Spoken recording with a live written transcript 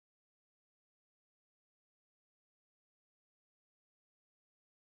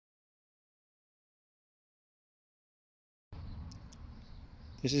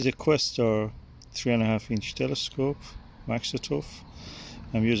This is a Questar 3.5-inch telescope, Maxitov.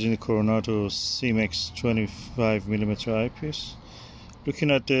 I'm using the Coronado CMX 25mm eyepiece,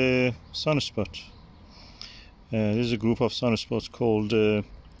 looking at the Sunspot. This is a group of sunspots called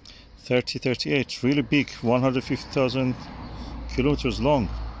 3038, really big, 150,000 kilometers long,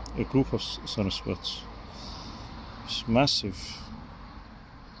 a group of sunspots. It's massive.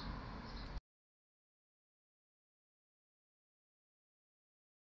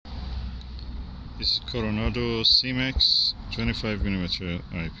 This is Coronado CMX 25mm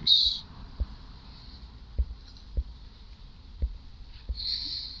eyepiece.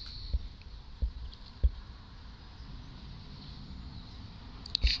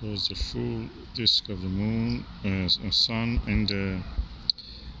 Shows the full disk of the moon, sun, and the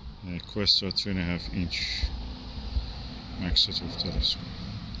Questar 3.5-inch Maxitov telescope.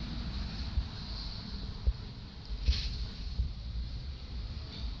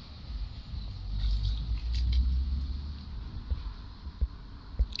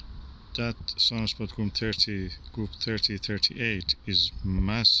 That Sunspot group 3038 is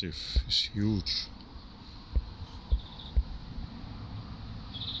massive, it's huge.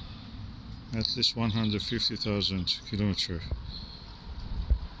 At least 150,000 kilometers,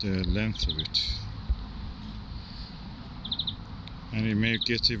 the length of it. And it may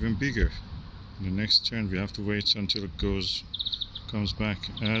get even bigger. In the next turn we have to wait until it comes back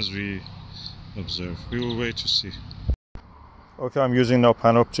as we observe. We will wait to see. Okay, I'm using now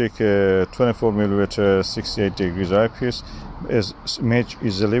Panoptic 24mm 68 degrees eyepiece. Image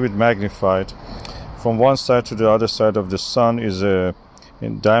is a little bit magnified. From one side to the other side of the sun is in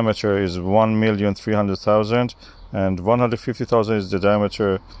diameter is 1,300,000, and 150,000 is the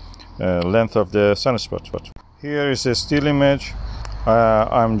diameter length of the sunspot. Here is a still image.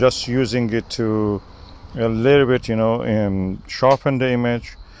 I'm just using it to a little bit, sharpen the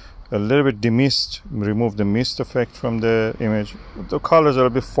image, a little bit demist, remove the mist effect from the image. The colors are a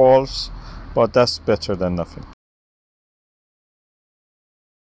bit false, but that's better than nothing.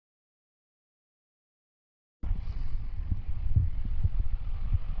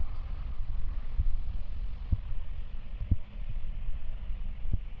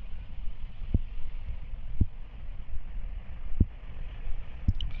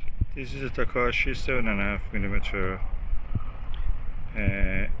 This is a Takashi 7.5mm.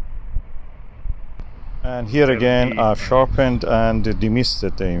 And here again I've sharpened and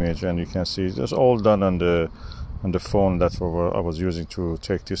demisted the image, and you can see it's all done on the phone that I was using to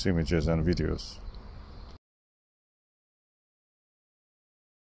take these images and videos.